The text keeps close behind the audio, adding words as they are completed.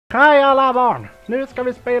Hej alla barn! Nu ska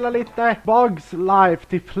vi spela lite Bugs Life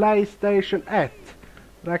till PlayStation 1.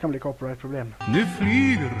 Det här kan bli copyright-problem. Nu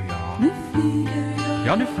flyger jag. Nu flyger jag.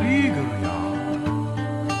 Ja, nu flyger jag.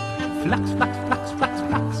 Flax, flax, flax, flax,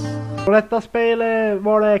 flax. Och detta spel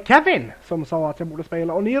var det Kevin som sa att jag borde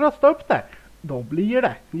spela och ni röstade upp det. Då blir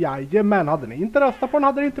det. Jajamän, hade ni inte röstat på den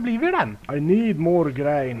hade det inte blivit den. I need more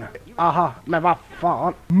grain. Aha, men vad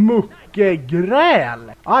fan.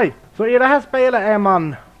 Muckegräl. Aj, så i det här spelet är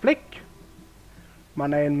man flick.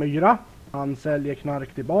 Man är en myra. Han säljer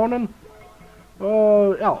knark till barnen.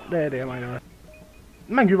 Och ja, det är det man gör.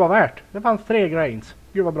 Men gud vad värt. Det fanns 3 grains.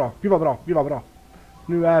 Gud vad bra, gud vad bra, gud vad bra.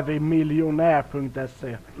 Nu är vi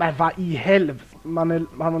miljonär.se. Men vad i helvete.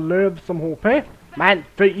 Han har löv som HP. Men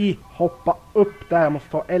för i hoppa upp där, jag måste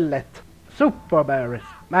ta L1. Superberries.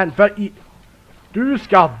 Men för i... Du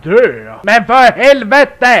ska dö. Men för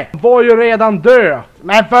helvete! Var ju redan dö.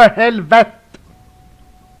 Men för helvete!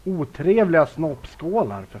 Otrevliga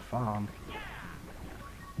snoppskålar för fan.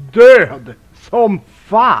 Död som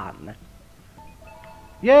fan.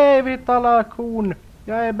 Yay, vitt alla korn.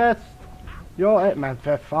 Jag är bäst. Jag är... Men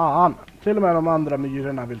för fan. Till och med de andra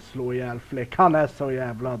myrorna vill slå ihjäl Flick. Han är så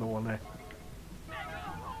jävla dålig.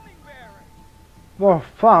 Vad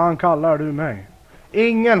fan kallar du mig?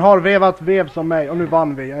 Ingen har vevat vev som mig. Och nu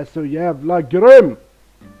vann vi. Jag är så jävla grym.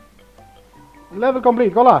 Level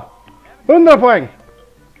complete, kolla. 100 poäng.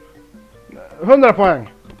 100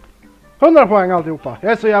 poäng. 100 poäng alltihopa.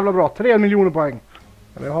 Jag är så jävla bra. 3 miljoner poäng.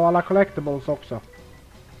 Jag vill ha alla collectibles också.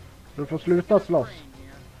 Du får sluta slåss.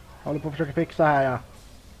 Jag håller på att försöka fixa här, ja.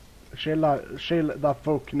 Chill the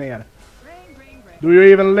fuck ner. Do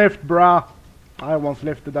you even lift, bra? I once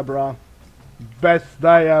lifted the bra. Best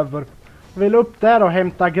day ever. Jag vill upp där och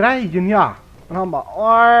hämta grejen, ja. Men han bara...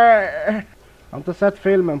 Jag har inte sett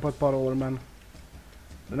filmen på ett par år, men...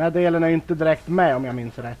 Den här delen är ju inte direkt med om jag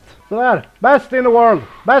minns rätt. Sådär. Best in the world.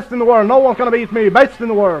 Best in the world. No one can beat me. Best in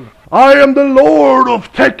the world. I am the Lord of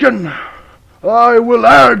Tekken. I will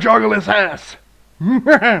air juggle his ass.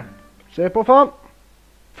 Se på fan.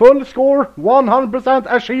 Full score. 100%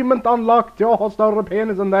 achievement unlocked. Jag har större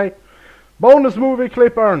penis än dig. Bonus movie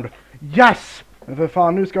clip earned. Yes! Men för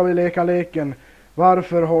fan, nu ska vi leka leken.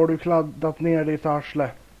 Varför har du kladdat ner ditt arsle?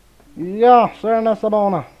 Ja, så är det nästa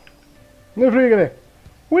bana. Nu flyger vi.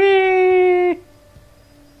 Whee!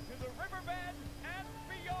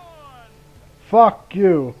 Fuck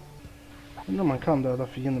you. Undrar om man kan döda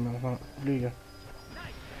fiender med man flyger.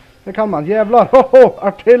 Det kan man. Jävlar. Hoho!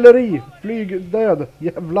 Artilleri. Flyg död.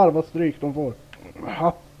 Jävlar vad stryk de får.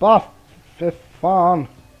 Hoppa. För fan.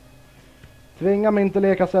 Tvinga mig inte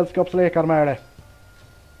leka sällskapslekar med det.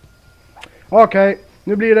 Okej,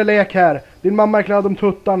 nu blir det lek här. Din mamma är klädd om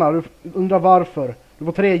tuttarna. Du undrar varför. Du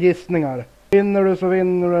får 3 gissningar. Vinner du så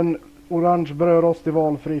vinner du en orange brödrost i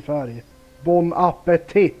valfri färg. Bon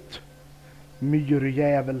appetit.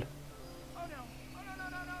 Myrjävel.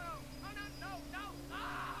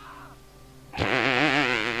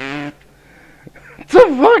 Så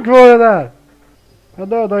fuck var det där? Jag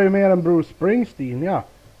dödade ju mer än Bruce Springsteen, ja.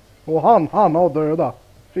 Och han har döda.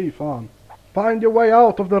 Fy fan. Find your way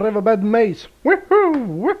out of the riverbed maze. Woohoo!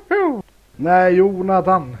 Woohoo! Nej,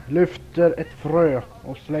 Jonathan lyfter ett frö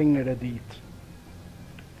och slänger det dit.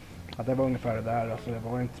 Ja, det var ungefär det där. Alltså, det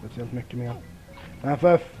var inte speciellt mycket mer. Men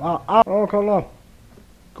för fan. Ja, kolla.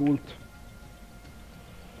 Coolt.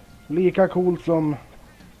 Lika coolt som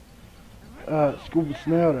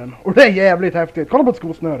skosnören. Och det är jävligt häftigt. Kolla på ett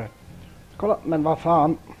skosnöre. Kolla, men vad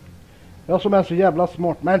fan. Jag som är så jävla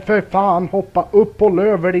smart. Men för fan, hoppa upp på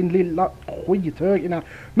löver din lilla skithög innan.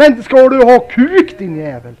 Men ska du ha kuk din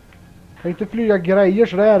jävel? Jag kan inte flyga grejer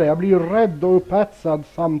sådär. Jag blir ju rädd och upphetsad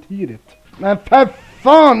samtidigt. Men för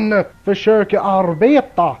fan, försöker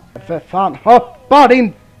arbeta. För fan, hoppa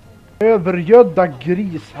din övergödda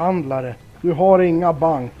grishandlare. Du har inga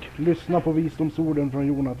bank. Lyssna på visdomsorden från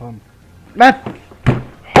Jonathan. Men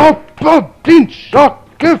hoppa din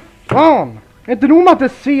tjocke fan. Inte nog med att det är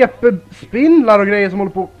CP-spindlar och grejer som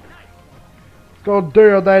håller på ska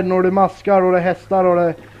döda en och det maskar och det hästar och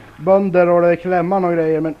det bönder och det Clemman och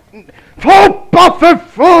grejer, men hoppa för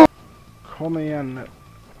fan! Kom igen,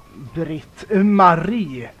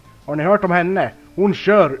 Britt-Marie. Har ni hört om henne? Hon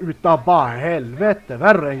kör utav bara helvete,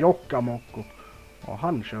 värre än Jockamocko. Och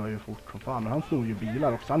han kör ju fort som fan, och han snor ju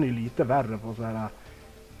bilar också. Han är ju lite värre på så här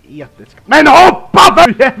etisk. Men hoppa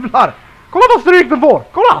för jävlar! Kolla vad stryk den får,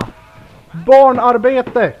 kolla!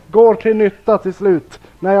 Barnarbete går till nytta till slut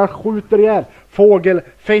när jag skjuter ihjäl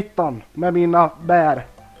fågelfittan med mina bär.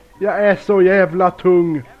 Jag är så jävla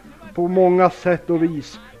tung på många sätt och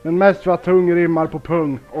vis. Men mest för att tung rimmar på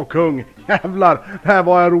pung och kung. Jävlar, det här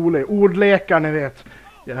var jag rolig. Ordlekar, ni vet.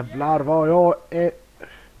 Jävlar vad jag är...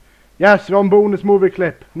 Yes, vi har en bonus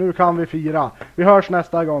movie-klipp. Nu kan vi fira. Vi hörs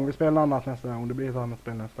nästa gång. Vi spelar annat nästa gång. Det blir ett annat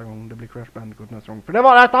spel nästa gång. Det blir Crash Bandicoot nästa gång. För det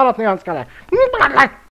var ett annat ni önskade.